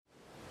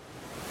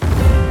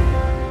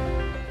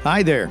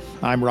Hi there,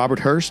 I'm Robert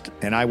Hurst,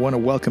 and I want to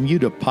welcome you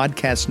to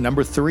podcast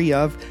number 3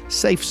 of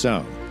Safe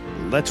Zone.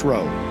 Let's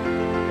roll.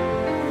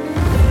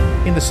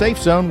 In the Safe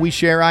Zone, we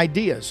share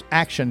ideas,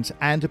 actions,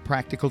 and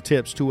practical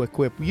tips to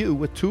equip you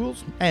with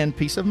tools and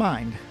peace of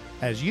mind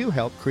as you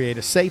help create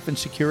a safe and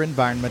secure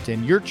environment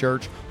in your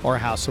church or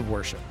house of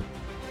worship.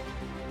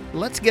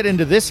 Let's get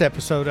into this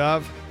episode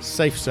of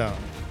Safe Zone.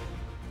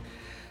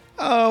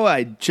 Oh,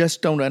 I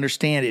just don't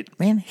understand it.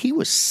 Man, he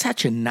was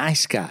such a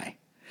nice guy.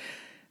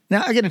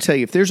 Now, I got to tell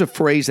you, if there's a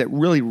phrase that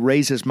really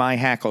raises my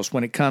hackles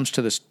when it comes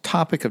to this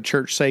topic of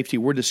church safety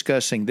we're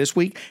discussing this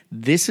week,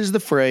 this is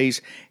the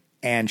phrase,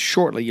 and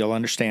shortly you'll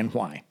understand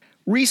why.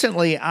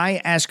 Recently,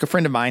 I asked a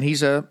friend of mine,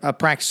 he's a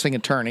practicing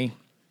attorney,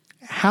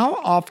 how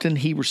often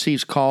he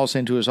receives calls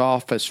into his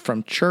office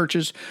from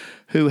churches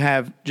who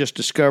have just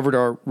discovered,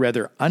 or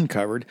rather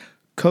uncovered,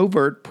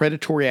 covert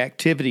predatory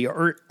activity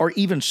or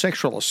even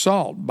sexual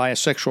assault by a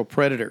sexual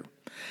predator.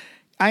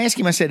 I asked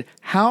him, I said,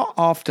 how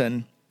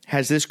often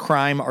has this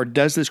crime or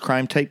does this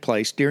crime take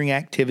place during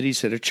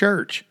activities at a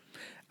church?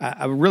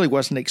 I really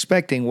wasn't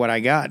expecting what I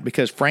got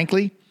because,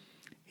 frankly,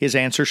 his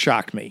answer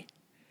shocked me.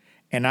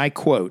 And I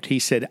quote, he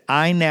said,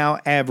 I now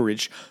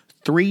average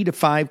 3 to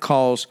 5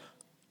 calls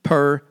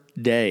per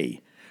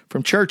day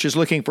from churches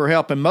looking for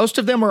help, and most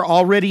of them are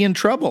already in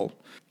trouble.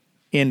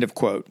 End of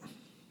quote.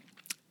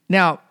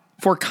 Now,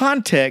 for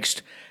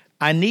context,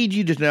 I need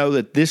you to know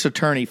that this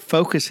attorney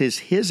focuses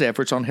his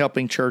efforts on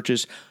helping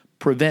churches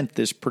prevent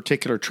this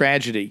particular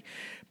tragedy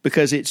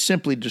because it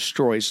simply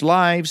destroys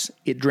lives,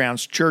 it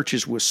drowns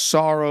churches with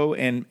sorrow,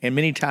 and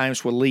many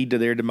times will lead to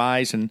their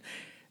demise and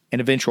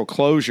eventual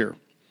closure.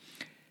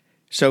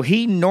 So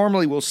he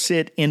normally will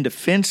sit in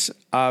defense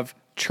of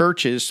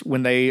churches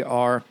when they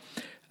are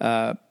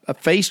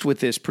faced with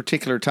this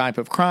particular type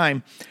of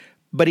crime,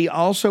 but he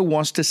also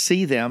wants to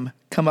see them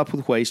come up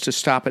with ways to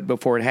stop it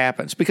before it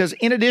happens. Because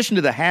in addition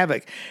to the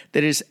havoc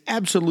that is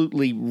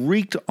absolutely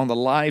wreaked on the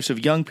lives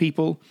of young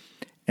people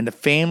and the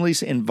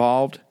families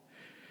involved,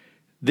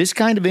 this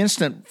kind of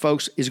incident,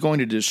 folks, is going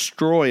to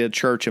destroy a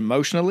church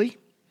emotionally,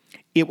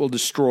 it will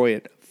destroy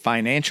it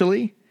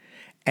financially,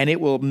 and it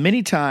will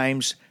many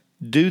times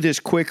do this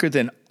quicker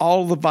than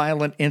all the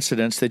violent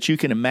incidents that you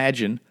can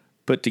imagine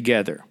put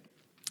together.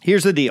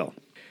 Here's the deal.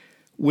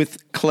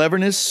 With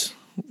cleverness,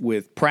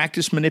 with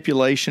practice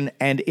manipulation,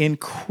 and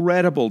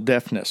incredible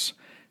deftness,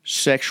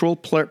 sexual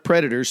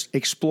predators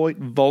exploit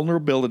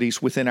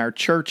vulnerabilities within our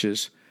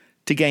churches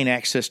to gain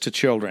access to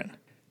children.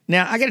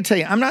 Now, I got to tell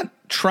you, I'm not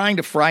trying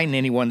to frighten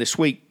anyone this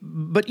week,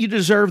 but you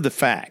deserve the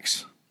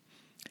facts.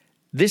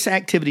 This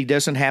activity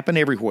doesn't happen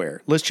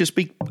everywhere. Let's just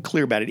be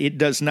clear about it. It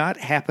does not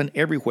happen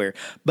everywhere,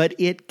 but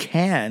it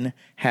can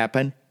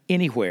happen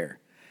anywhere.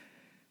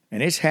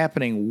 And it's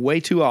happening way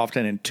too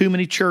often, and too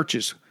many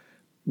churches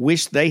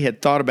wish they had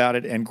thought about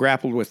it and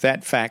grappled with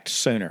that fact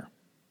sooner.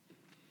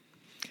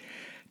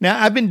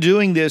 Now, I've been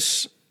doing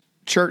this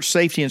church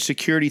safety and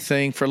security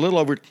thing for a little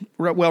over,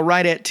 well,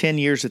 right at 10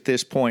 years at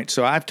this point.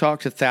 So I've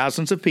talked to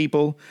thousands of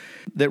people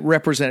that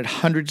represented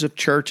hundreds of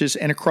churches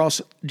and across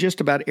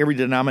just about every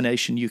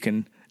denomination you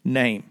can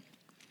name.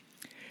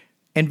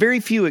 And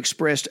very few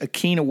expressed a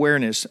keen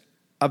awareness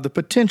of the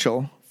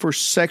potential for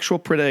sexual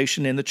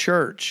predation in the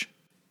church.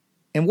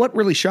 And what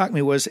really shocked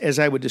me was, as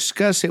I would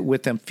discuss it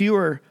with them,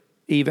 fewer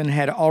even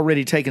had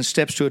already taken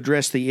steps to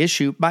address the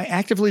issue by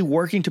actively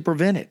working to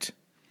prevent it.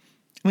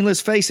 I mean,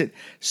 let's face it,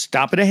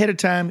 stop it ahead of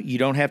time. You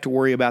don't have to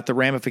worry about the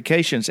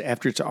ramifications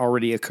after it's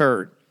already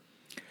occurred.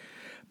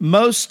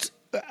 Most,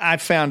 I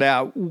found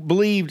out,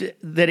 believed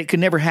that it could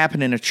never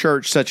happen in a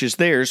church such as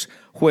theirs,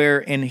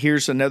 where, and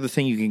here's another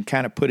thing you can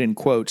kind of put in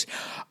quotes,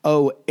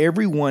 oh,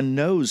 everyone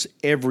knows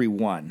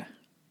everyone.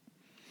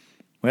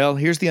 Well,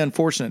 here's the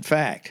unfortunate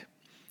fact.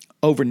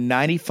 Over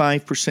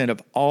 95%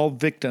 of all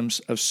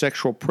victims of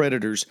sexual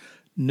predators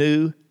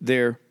knew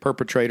their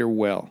perpetrator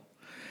well.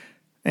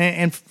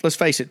 And let's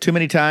face it, too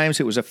many times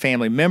it was a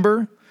family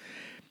member,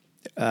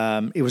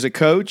 it was a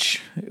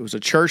coach, it was a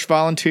church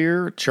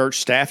volunteer, church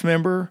staff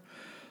member,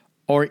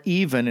 or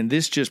even, and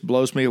this just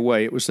blows me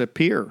away, it was a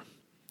peer,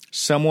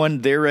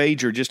 someone their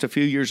age or just a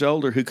few years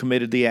older who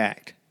committed the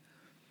act.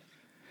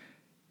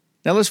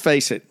 Now let's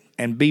face it,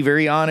 and be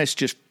very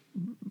honest,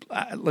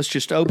 let's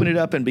just open it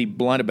up and be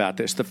blunt about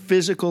this. The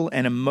physical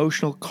and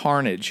emotional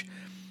carnage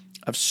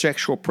of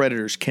sexual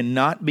predators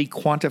cannot be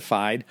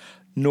quantified,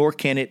 nor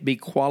can it be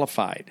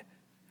qualified.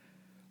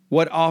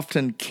 What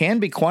often can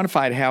be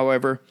quantified,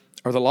 however,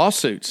 are the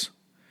lawsuits.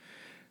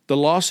 The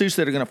lawsuits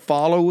that are going to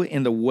follow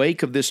in the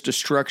wake of this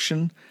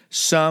destruction,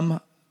 some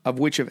of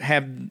which have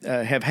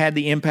had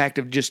the impact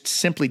of just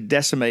simply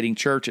decimating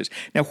churches.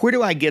 Now, where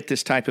do I get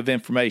this type of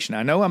information?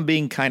 I know I'm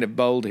being kind of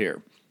bold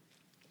here.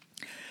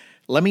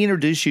 Let me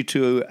introduce you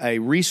to a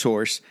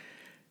resource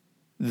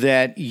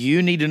that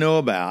you need to know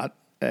about,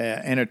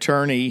 an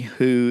attorney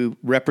who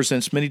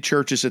represents many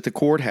churches at the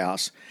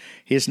courthouse.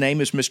 His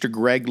name is Mr.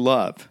 Greg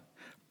Love,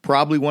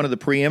 probably one of the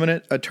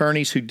preeminent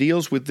attorneys who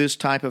deals with this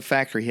type of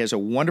factor. He has a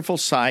wonderful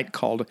site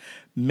called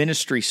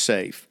Ministry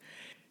Safe.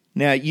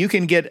 Now, you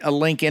can get a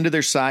link into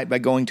their site by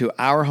going to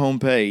our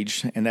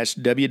homepage, and that's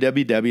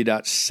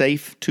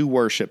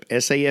www.safetoworship,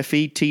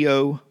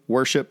 SAFETO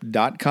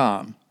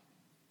worship.com.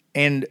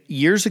 And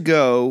years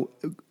ago,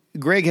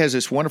 Greg has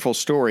this wonderful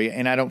story,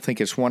 and I don't think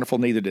it's wonderful,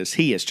 neither does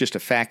he. It's just a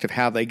fact of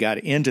how they got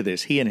into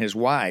this, he and his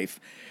wife,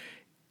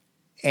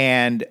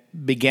 and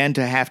began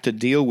to have to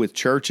deal with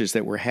churches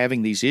that were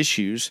having these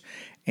issues,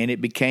 and it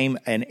became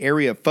an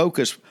area of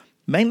focus,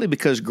 mainly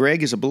because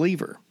Greg is a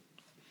believer.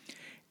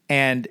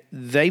 And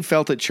they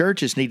felt that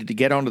churches needed to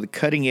get onto the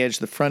cutting edge,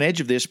 the front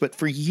edge of this, but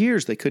for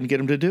years they couldn't get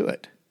them to do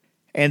it.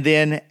 And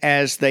then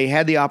as they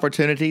had the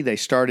opportunity, they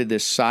started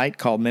this site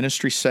called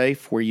Ministry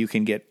Safe, where you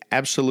can get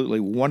absolutely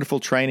wonderful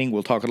training.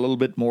 We'll talk a little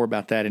bit more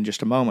about that in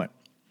just a moment.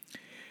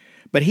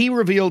 But he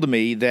revealed to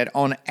me that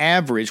on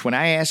average, when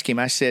I asked him,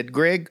 I said,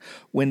 Greg,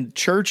 when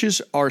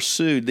churches are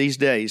sued these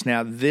days,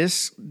 now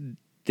this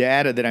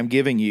data that I'm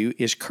giving you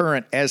is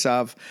current as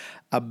of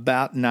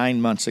about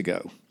 9 months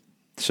ago.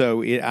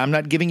 So I'm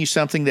not giving you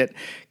something that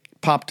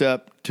popped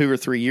up 2 or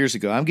 3 years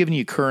ago. I'm giving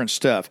you current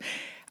stuff.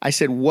 I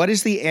said, what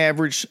is the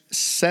average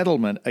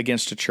settlement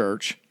against a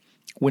church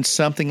when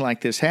something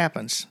like this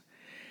happens?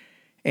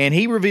 And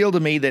he revealed to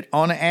me that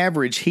on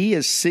average, he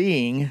is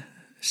seeing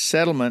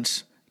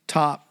settlements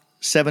top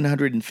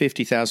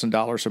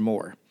 $750,000 or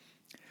more.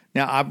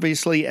 Now,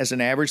 obviously, as an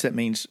average, that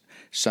means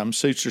some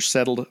suits are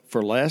settled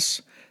for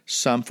less,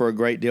 some for a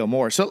great deal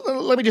more. So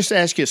let me just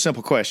ask you a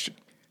simple question.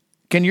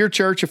 Can your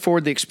church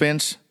afford the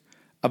expense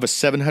of a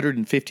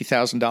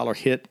 $750,000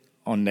 hit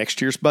on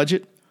next year's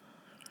budget?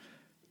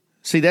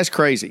 See, that's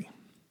crazy,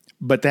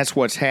 but that's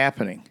what's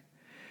happening.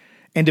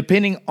 And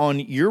depending on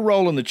your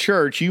role in the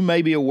church, you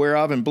may be aware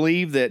of and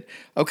believe that,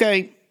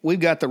 okay, we've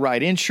got the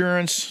right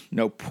insurance,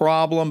 no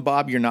problem.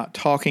 Bob, you're not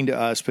talking to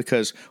us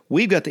because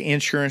we've got the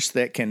insurance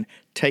that can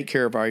take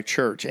care of our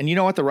church. And you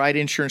know what? The right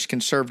insurance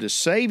can serve to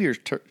save your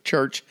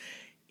church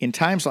in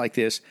times like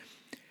this,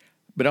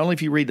 but only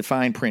if you read the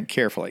fine print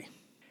carefully.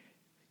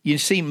 You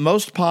see,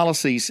 most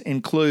policies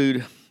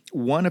include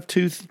one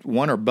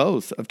or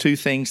both of two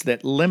things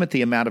that limit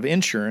the amount of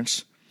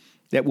insurance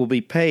that will be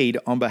paid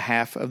on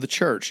behalf of the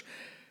church.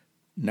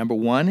 Number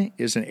one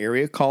is an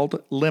area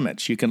called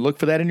limits. You can look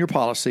for that in your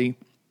policy.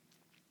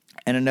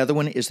 And another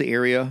one is the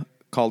area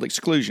called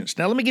exclusions.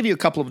 Now, let me give you a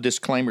couple of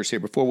disclaimers here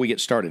before we get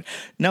started.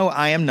 No,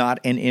 I am not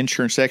an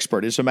insurance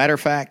expert. As a matter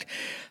of fact,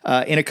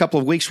 in a couple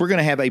of weeks, we're going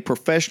to have a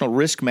professional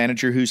risk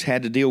manager who's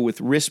had to deal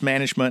with risk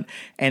management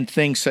and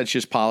things such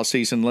as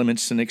policies and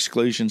limits and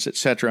exclusions,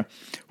 etc.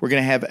 We're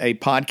going to have a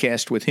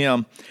podcast with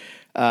him,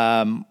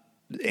 and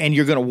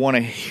you're going to want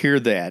to hear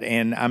that.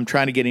 And I'm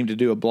trying to get him to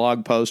do a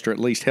blog post or at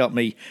least help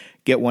me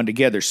get one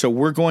together. So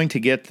we're going to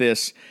get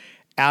this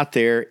out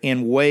there in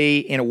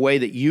a way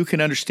that you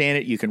can understand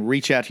it, you can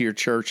reach out to your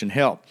church and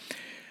help.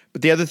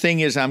 But the other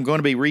thing is I'm going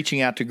to be reaching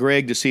out to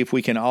Greg to see if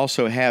we can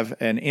also have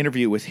an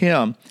interview with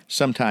him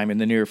sometime in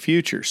the near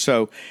future.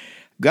 So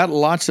got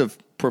lots of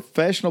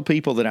professional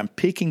people that I'm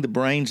picking the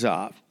brains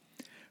of.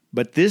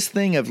 But this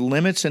thing of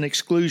limits and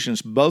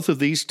exclusions, both of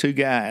these two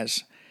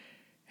guys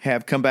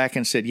have come back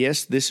and said,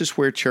 yes, this is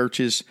where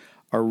churches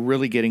are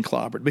really getting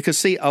clobbered. Because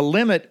see, a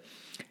limit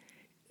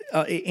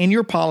in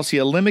your policy,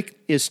 a limit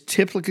is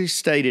typically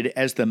stated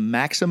as the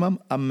maximum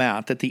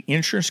amount that the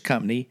insurance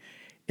company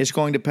is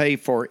going to pay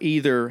for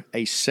either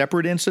a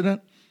separate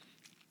incident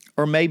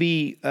or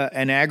maybe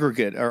an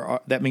aggregate, or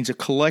that means a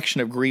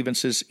collection of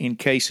grievances in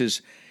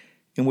cases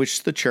in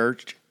which the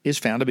church is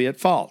found to be at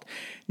fault.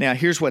 Now,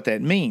 here's what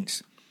that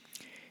means.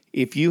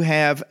 If you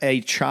have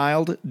a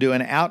child do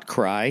an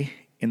outcry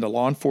in the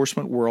law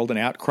enforcement world, an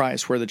outcry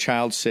is where the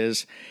child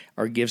says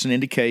or gives an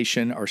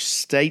indication or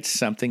states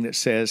something that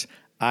says,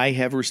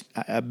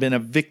 I've been a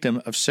victim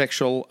of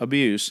sexual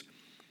abuse.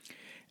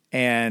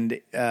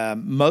 And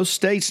most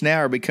states now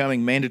are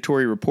becoming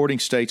mandatory reporting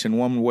states in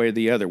one way or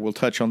the other. We'll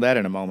touch on that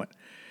in a moment.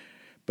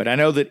 But I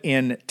know that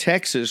in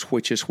Texas,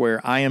 which is where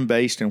I am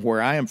based and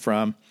where I am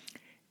from,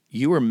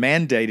 you are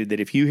mandated that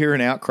if you hear an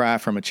outcry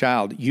from a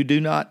child, you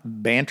do not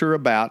banter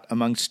about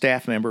among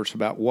staff members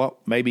about what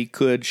maybe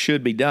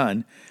should be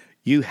done.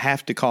 You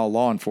have to call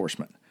law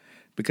enforcement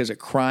because a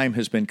crime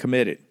has been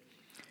committed.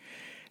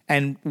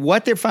 And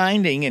what they're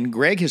finding, and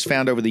Greg has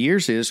found over the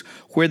years, is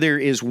where there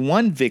is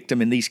one victim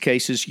in these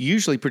cases,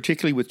 usually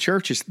particularly with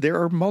churches,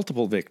 there are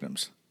multiple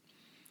victims.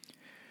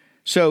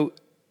 So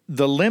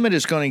the limit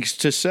is going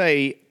to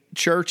say,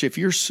 church, if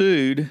you're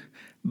sued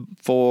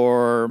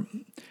for,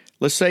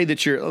 let's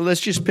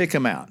just pick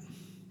them out.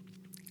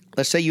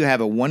 Let's say you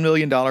have a $1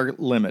 million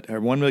limit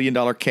or $1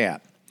 million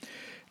cap.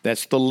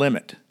 That's the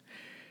limit.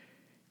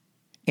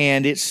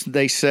 And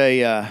they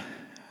say,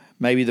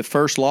 maybe the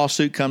first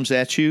lawsuit comes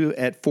at you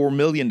at $4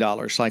 million,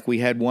 like we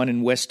had one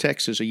in West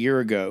Texas a year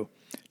ago.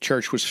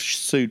 Church was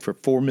sued for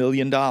 $4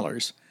 million.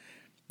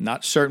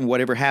 Not certain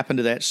whatever happened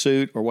to that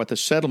suit or what the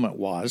settlement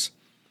was.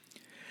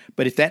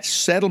 But if that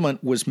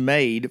settlement was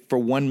made for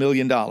 $1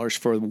 million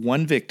for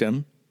one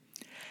victim,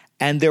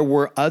 and there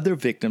were other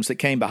victims that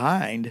came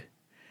behind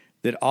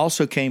that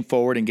also came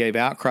forward and gave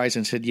outcries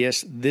and said,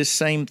 yes, this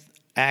same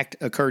act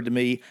occurred to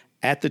me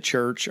at the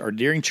church or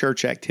during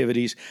church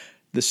activities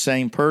the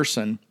same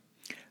person,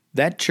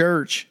 that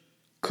church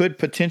could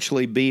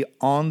potentially be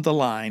on the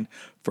line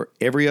for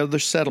every other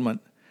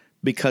settlement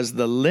because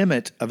the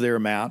limit of their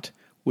amount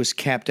was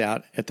capped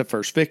out at the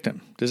first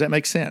victim. Does that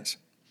make sense?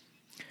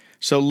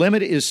 So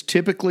limit is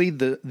typically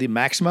the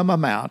maximum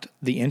amount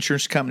the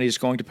insurance company is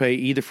going to pay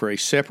either for a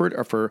separate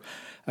or for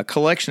a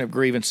collection of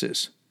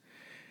grievances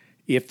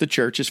if the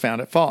church is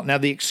found at fault. Now,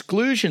 the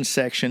exclusion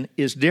section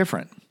is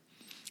different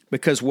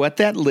because what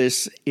that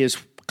lists is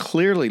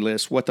clearly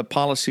lists what the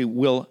policy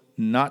will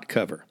not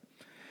cover.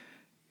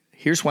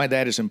 Here's why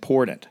that is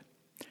important.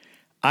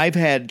 I've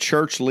had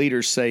church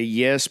leaders say,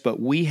 yes,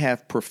 but we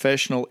have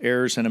professional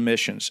errors and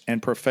omissions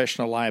and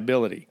professional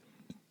liability.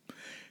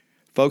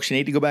 Folks, you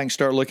need to go back and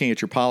start looking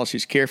at your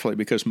policies carefully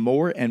because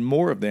more and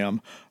more of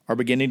them are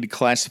beginning to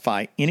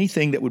classify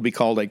anything that would be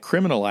called a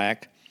criminal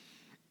act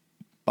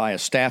by a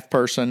staff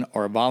person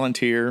or a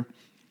volunteer.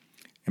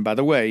 And by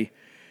the way,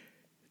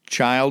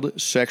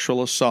 child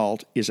sexual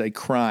assault is a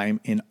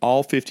crime in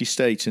all 50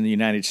 states in the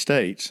United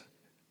States.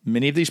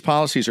 Many of these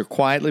policies are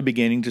quietly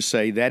beginning to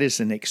say that is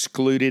an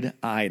excluded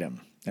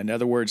item. In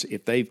other words,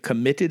 if they've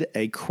committed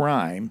a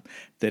crime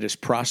that is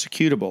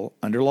prosecutable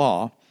under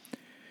law,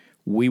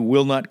 we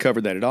will not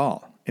cover that at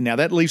all. And now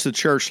that leaves the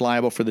church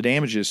liable for the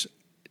damages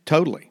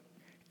totally.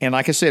 And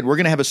like I said, we're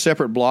going to have a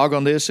separate blog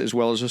on this as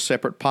well as a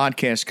separate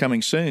podcast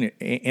coming soon.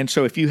 And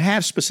so if you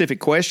have specific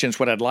questions,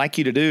 what I'd like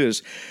you to do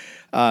is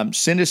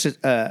send us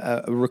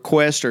a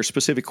request or a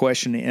specific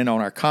question in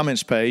on our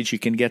comments page. You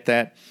can get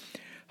that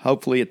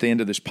hopefully at the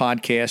end of this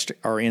podcast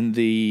or in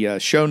the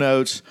show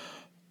notes,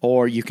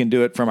 or you can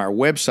do it from our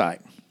website.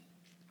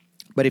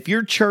 But if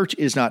your church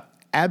is not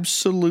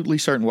absolutely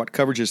certain what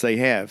coverages they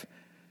have,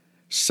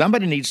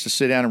 somebody needs to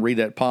sit down and read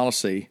that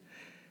policy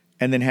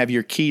and then have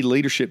your key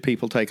leadership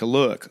people take a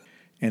look.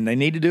 And they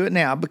need to do it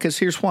now because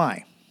here's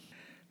why.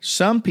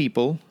 Some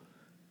people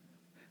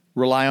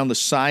rely on the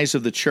size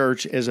of the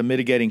church as a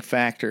mitigating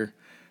factor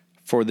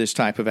for this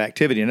type of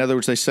activity. In other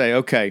words, they say,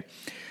 okay,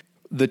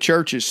 the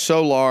church is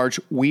so large,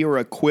 we are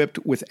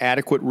equipped with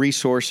adequate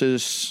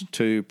resources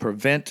to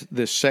prevent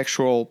this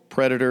sexual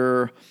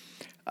predator,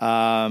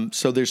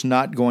 so there's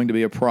not going to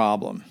be a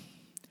problem.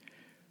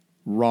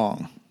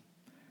 Wrong.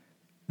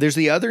 There's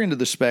the other end of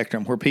the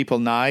spectrum where people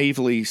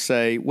naively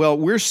say, well,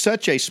 we're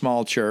such a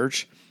small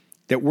church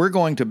that we're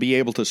going to be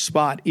able to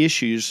spot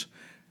issues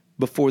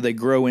before they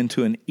grow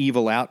into an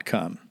evil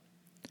outcome.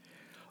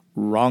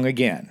 Wrong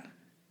again.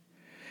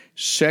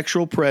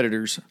 Sexual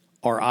predators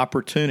are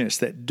opportunists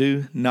that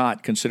do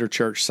not consider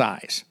church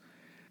size.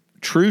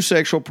 True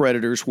sexual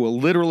predators will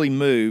literally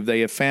move. They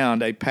have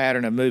found a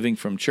pattern of moving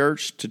from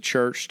church to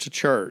church to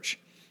church.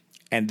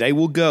 And they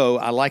will go,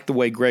 I like the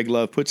way Greg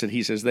Love puts it,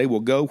 he says, they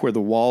will go where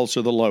the walls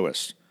are the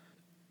lowest.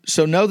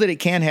 So know that it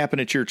can happen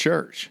at your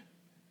church.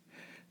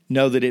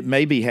 Know that it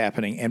may be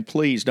happening, and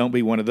please don't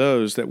be one of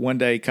those that one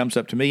day comes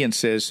up to me and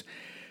says,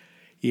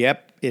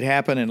 yep, it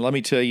happened, and let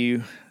me tell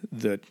you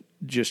the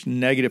just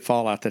negative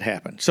fallout that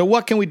happened. So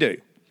what can we do?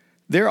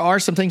 There are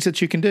some things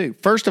that you can do.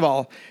 First of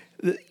all,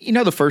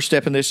 the first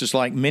step in this is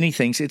like many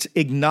things. It's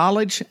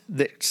acknowledge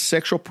that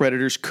sexual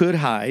predators could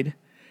hide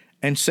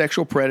and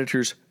sexual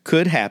predators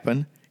could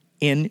happen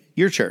in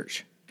your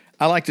church.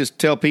 I like to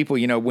tell people,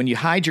 when you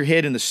hide your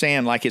head in the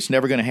sand like it's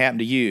never going to happen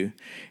to you,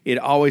 it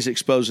always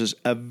exposes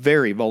a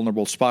very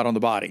vulnerable spot on the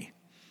body.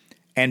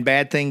 And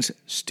bad things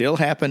still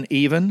happen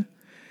even,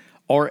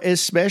 or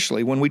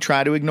especially when we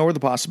try to ignore the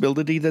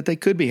possibility that they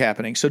could be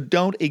happening. So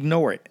don't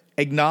ignore it.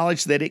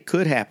 Acknowledge that it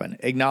could happen.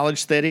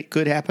 Acknowledge that it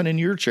could happen in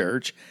your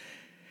church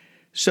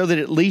so that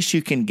at least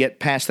you can get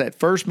past that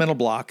first mental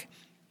block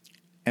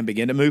and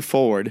begin to move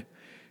forward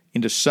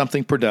into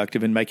something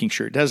productive and making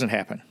sure it doesn't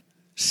happen.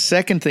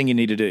 Second thing you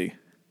need to do,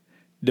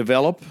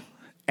 develop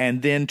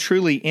and then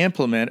truly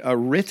implement a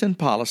written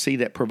policy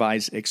that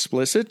provides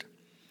explicit,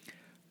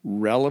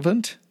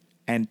 relevant,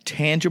 and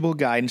tangible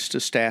guidance to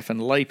staff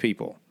and lay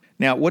people.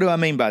 Now, what do I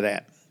mean by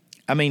that?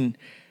 I mean,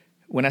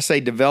 when I say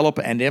develop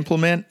and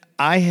implement,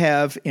 I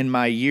have in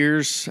my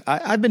years,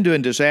 I've been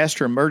doing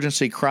disaster,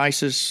 emergency,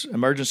 crisis,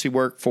 emergency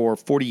work for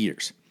 40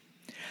 years.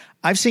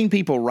 I've seen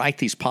people write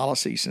these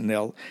policies, and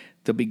they'll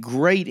be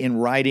great in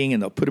writing,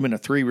 and they'll put them in a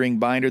 3-ring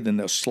binder, then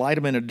they'll slide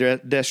them in a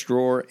desk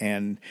drawer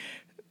and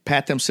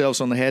pat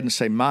themselves on the head and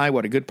say, my,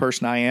 what a good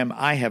person I am.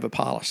 I have a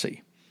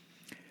policy.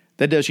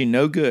 That does you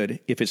no good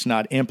if it's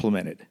not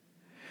implemented.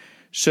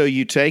 So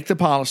you take the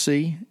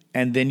policy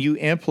and then you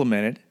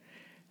implement it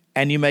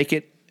and you make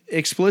it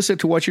explicit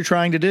to what you're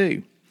trying to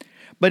do.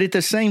 But at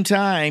the same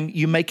time,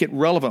 you make it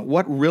relevant.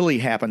 What really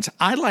happens?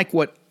 I like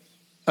what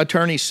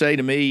attorneys say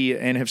to me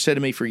and have said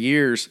to me for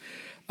years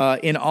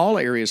in all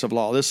areas of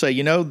law. They'll say,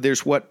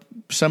 there's what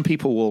some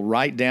people will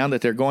write down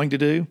that they're going to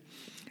do,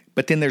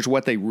 but then there's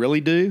what they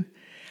really do.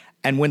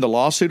 And when the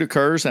lawsuit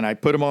occurs and I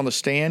put them on the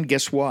stand,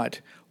 guess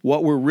what?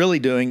 What we're really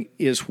doing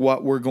is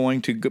what we're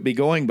going to be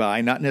going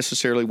by, not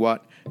necessarily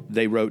what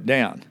they wrote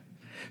down.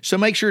 So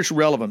make sure it's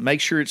relevant. Make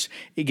sure it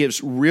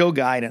gives real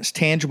guidance,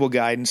 tangible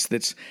guidance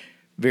that's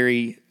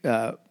very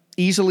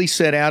easily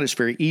set out. It's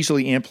very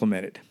easily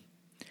implemented.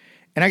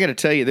 And I got to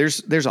tell you,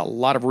 there's a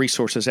lot of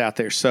resources out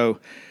there. So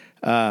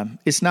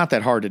it's not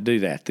that hard to do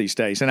that these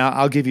days. And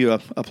I'll give you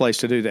a place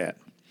to do that.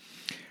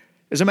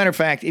 As a matter of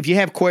fact, if you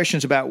have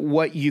questions about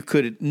what you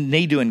could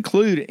need to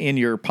include in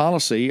your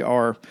policy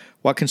or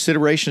what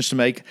considerations to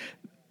make,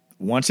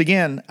 once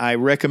again, I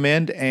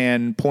recommend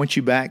and point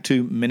you back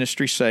to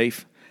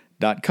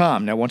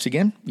ministrysafe.com. Now, once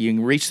again, you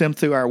can reach them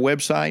through our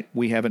website.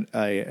 We have an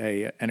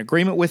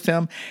agreement with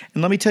them.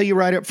 And let me tell you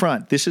right up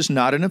front, this is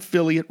not an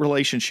affiliate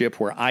relationship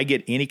where I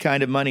get any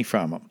kind of money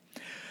from them.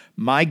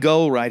 My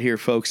goal right here,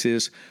 folks,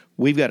 is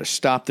we've got to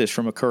stop this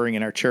from occurring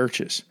in our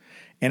churches.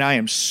 And I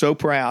am so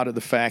proud of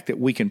the fact that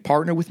we can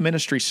partner with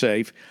Ministry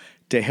Safe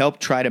to help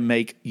try to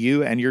make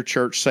you and your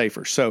church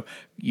safer. So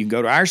you can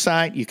go to our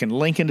site, you can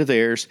link into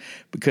theirs,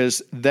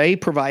 because they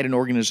provide an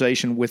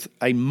organization with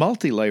a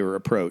multi-layer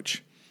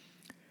approach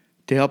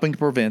to helping to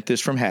prevent this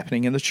from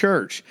happening in the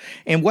church.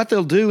 And what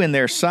they'll do in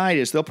their site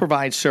is they'll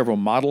provide several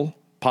model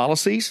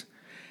policies.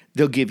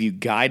 They'll give you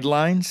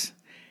guidelines.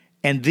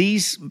 And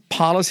these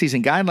policies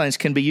and guidelines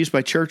can be used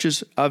by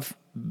churches of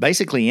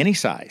basically any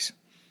size.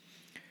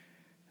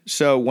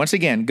 So once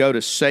again, go to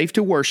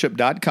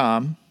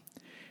safetoworship.com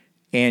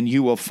and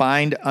you will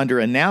find under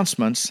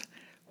announcements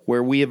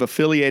where we have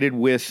affiliated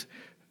with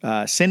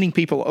sending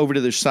people over to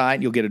their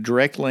site. You'll get a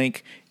direct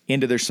link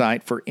into their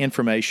site for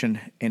information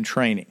and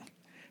training.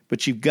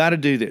 But you've got to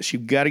do this.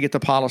 You've got to get the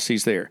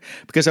policies there.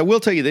 Because I will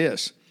tell you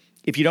this,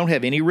 if you don't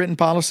have any written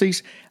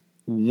policies,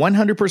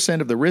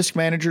 100% of the risk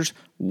managers,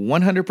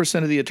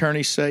 100% of the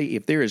attorneys say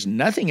if there is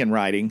nothing in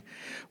writing,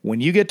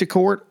 when you get to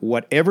court,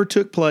 whatever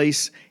took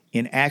place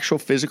in actual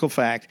physical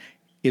fact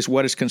is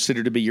what is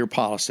considered to be your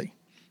policy.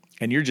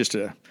 And you're just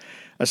a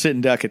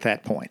sitting duck at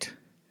that point.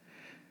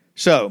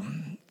 So,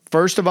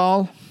 first of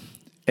all,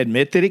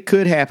 admit that it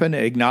could happen,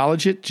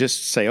 acknowledge it,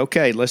 just say,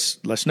 okay,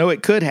 let's know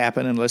it could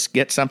happen and let's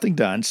get something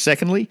done.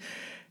 Secondly,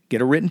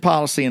 get a written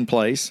policy in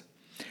place.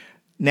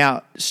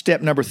 Now,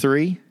 step number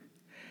 3,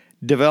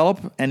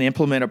 develop and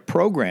implement a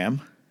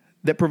program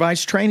that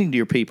provides training to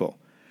your people.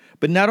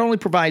 But not only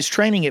provides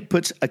training, it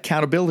puts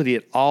accountability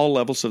at all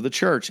levels of the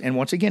church. And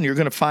once again, you're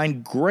going to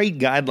find great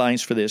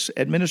guidelines for this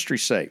at Ministry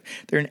Safe.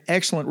 They're an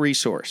excellent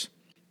resource.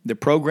 The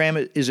program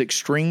is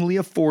extremely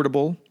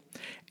affordable.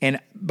 And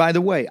by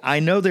the way,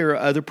 I know there are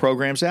other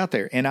programs out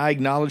there, and I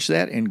acknowledge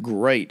that, and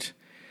great.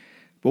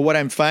 But what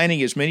I'm finding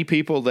is many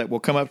people that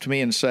will come up to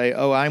me and say,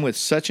 oh, I'm with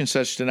such and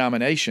such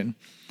denomination,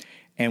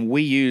 and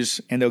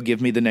they'll give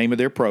me the name of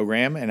their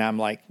program, and I'm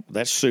like,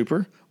 that's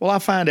super. Well, I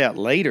find out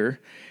later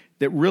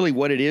that really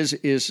what it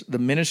is the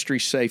Ministry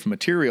Safe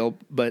material,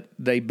 but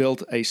they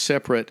built a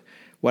separate,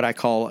 what I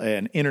call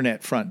an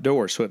internet front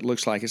door, so it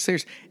looks like it's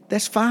theirs.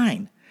 That's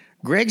fine.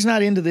 Greg's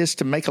not into this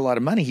to make a lot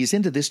of money. He's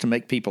into this to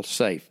make people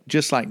safe,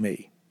 just like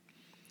me.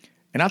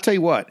 And I'll tell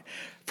you what,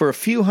 for a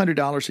few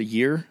 $100s a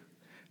year,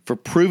 for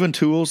proven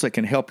tools that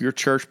can help your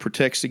church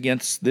protect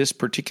against this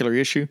particular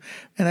issue,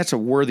 and that's a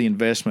worthy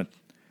investment,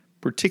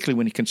 particularly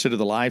when you consider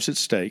the lives at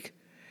stake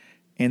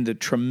and the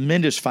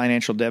tremendous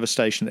financial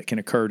devastation that can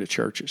occur to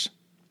churches.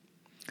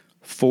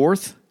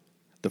 Fourth,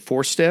 the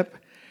fourth step,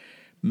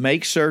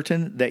 make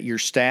certain that your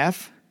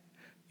staff,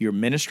 your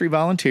ministry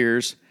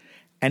volunteers,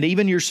 and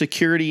even your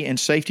security and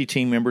safety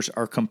team members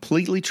are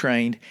completely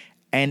trained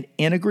and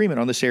in agreement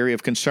on this area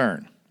of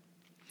concern.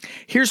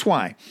 Here's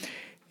why.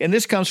 And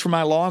this comes from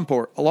my law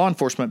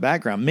enforcement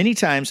background. Many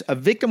times, a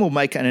victim will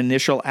make an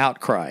initial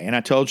outcry. And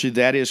I told you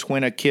that is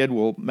when a kid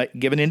will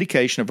give an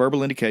indication, a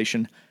verbal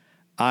indication,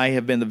 I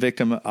have been the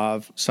victim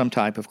of some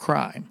type of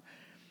crime.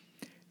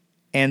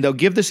 And they'll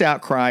give this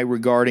outcry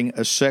regarding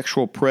a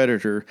sexual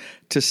predator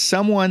to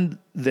someone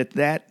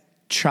that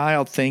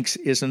child thinks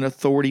is an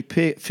authority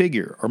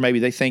figure, or maybe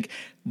they think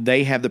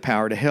they have the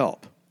power to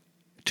help.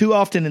 Too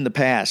often in the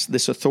past,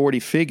 this authority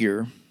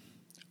figure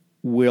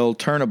will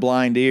turn a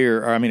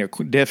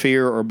deaf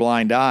ear or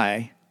blind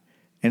eye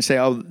and say,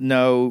 oh,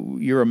 no,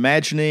 you're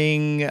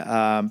imagining,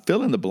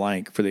 fill in the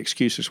blank for the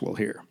excuses we'll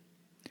hear.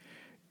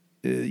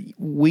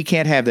 We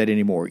can't have that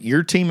anymore.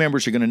 Your team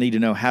members are going to need to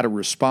know how to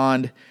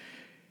respond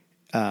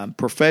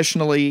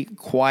professionally,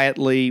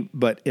 quietly,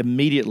 but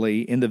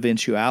immediately in the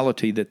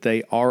eventuality that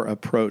they are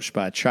approached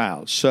by a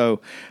child. So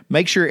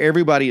make sure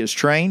everybody is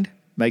trained.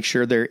 Make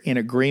sure they're in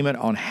agreement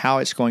on how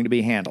it's going to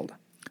be handled.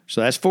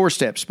 So that's 4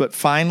 steps. But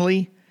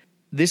finally,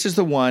 this is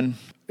the one.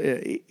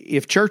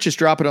 If churches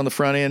drop it on the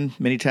front end,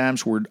 many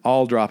times we're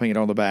all dropping it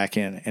on the back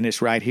end, and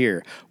it's right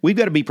here. We've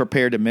got to be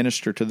prepared to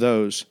minister to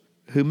those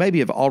who maybe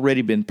have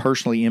already been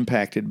personally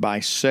impacted by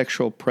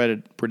sexual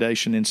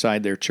predation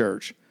inside their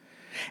church.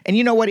 And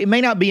you know what? It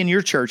may not be in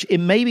your church. It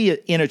may be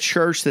in a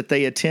church that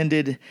they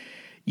attended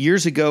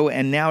years ago,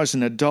 and now as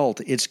an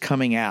adult, it's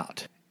coming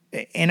out.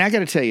 And I got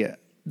to tell you,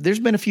 there's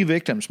been a few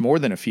victims, more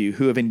than a few,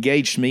 who have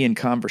engaged me in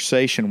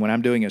conversation when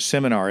I'm doing a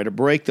seminar. At a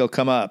break, they'll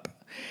come up,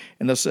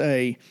 and they'll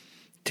say,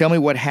 tell me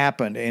what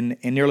happened. And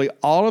nearly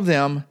all of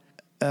them,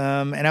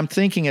 and I'm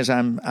thinking as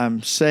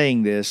I'm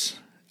saying this,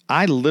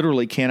 I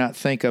literally cannot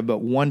think of but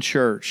one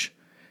church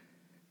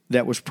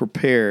that was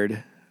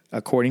prepared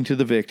according to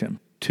the victim,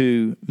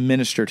 to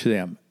minister to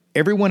them.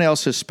 Everyone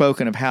else has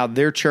spoken of how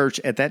their church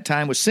at that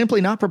time was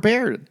simply not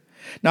prepared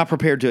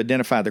to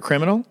identify the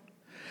criminal.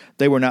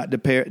 They were not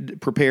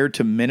prepared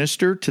to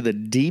minister to the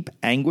deep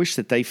anguish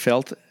that they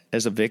felt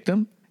as a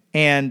victim.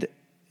 And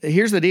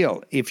here's the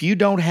deal. If you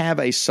don't have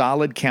a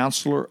solid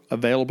counselor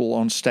available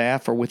on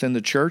staff or within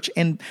the church,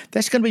 and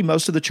that's going to be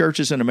most of the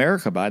churches in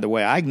America, by the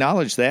way, I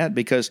acknowledge that,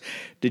 because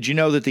did you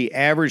know that the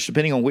average,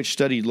 depending on which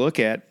study you look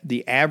at,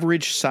 the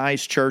average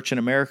size church in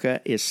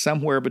America is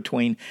somewhere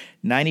between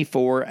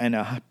 94 and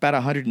about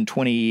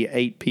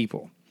 128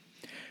 people.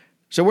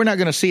 So we're not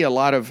going to see a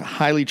lot of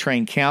highly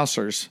trained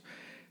counselors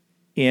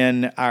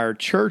in our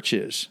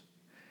churches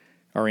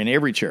or in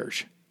every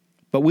church.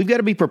 But we've got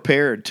to be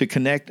prepared to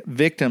connect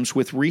victims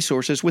with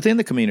resources within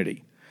the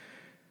community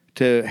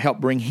to help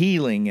bring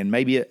healing and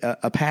maybe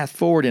a path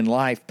forward in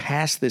life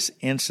past this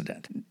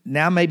incident.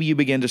 Now maybe you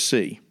begin to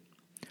see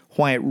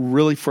why it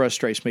really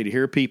frustrates me to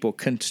hear people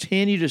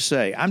continue to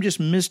say, I'm just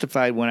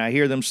mystified when I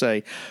hear them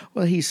say,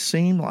 well, he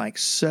seemed like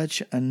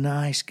such a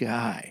nice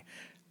guy.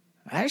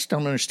 I just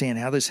don't understand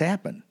how this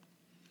happened.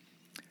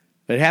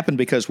 It happened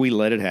because we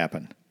let it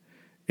happen.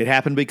 It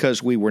happened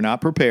because we were not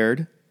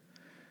prepared.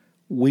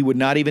 We would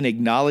not even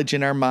acknowledge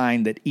in our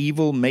mind that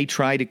evil may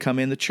try to come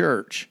in the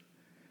church.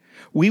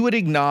 We would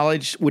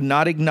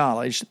not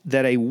acknowledge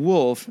that a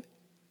wolf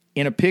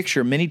in a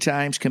picture many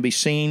times can be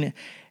seen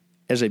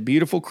as a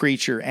beautiful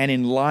creature, and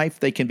in life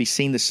they can be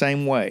seen the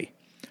same way,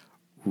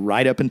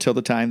 right up until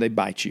the time they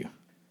bite you.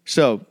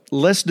 So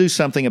let's do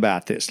something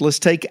about this. Let's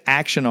take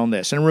action on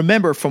this. And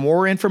remember, for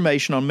more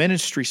information on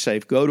Ministry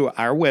Safe, go to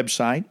our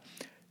website,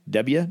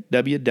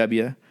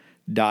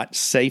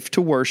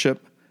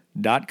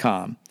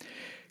 www.safetoworship.com.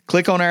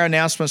 Click on our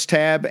announcements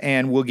tab,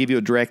 and we'll give you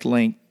a direct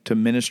link to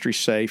Ministry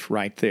Safe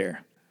right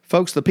there.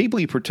 Folks, the people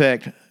you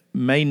protect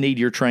may need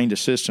your trained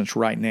assistance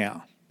right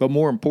now, but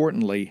more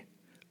importantly,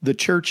 the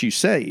church you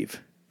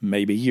save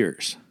may be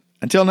yours.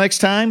 Until next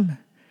time,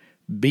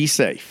 be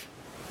safe.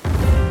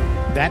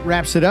 That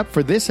wraps it up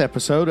for this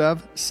episode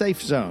of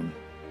Safe Zone.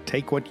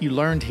 Take what you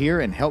learned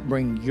here and help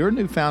bring your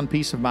newfound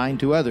peace of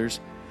mind to others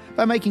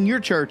by making your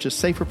church a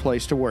safer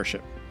place to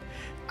worship.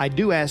 I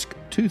do ask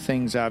two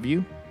things of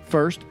you.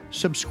 First,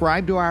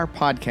 subscribe to our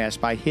podcast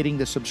by hitting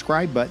the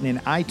subscribe button in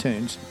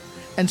iTunes.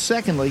 And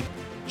secondly,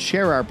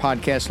 share our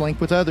podcast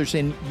link with others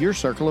in your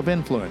circle of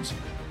influence.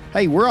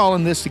 Hey, we're all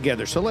in this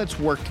together, so let's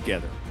work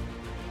together.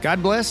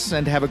 God bless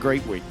and have a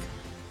great week.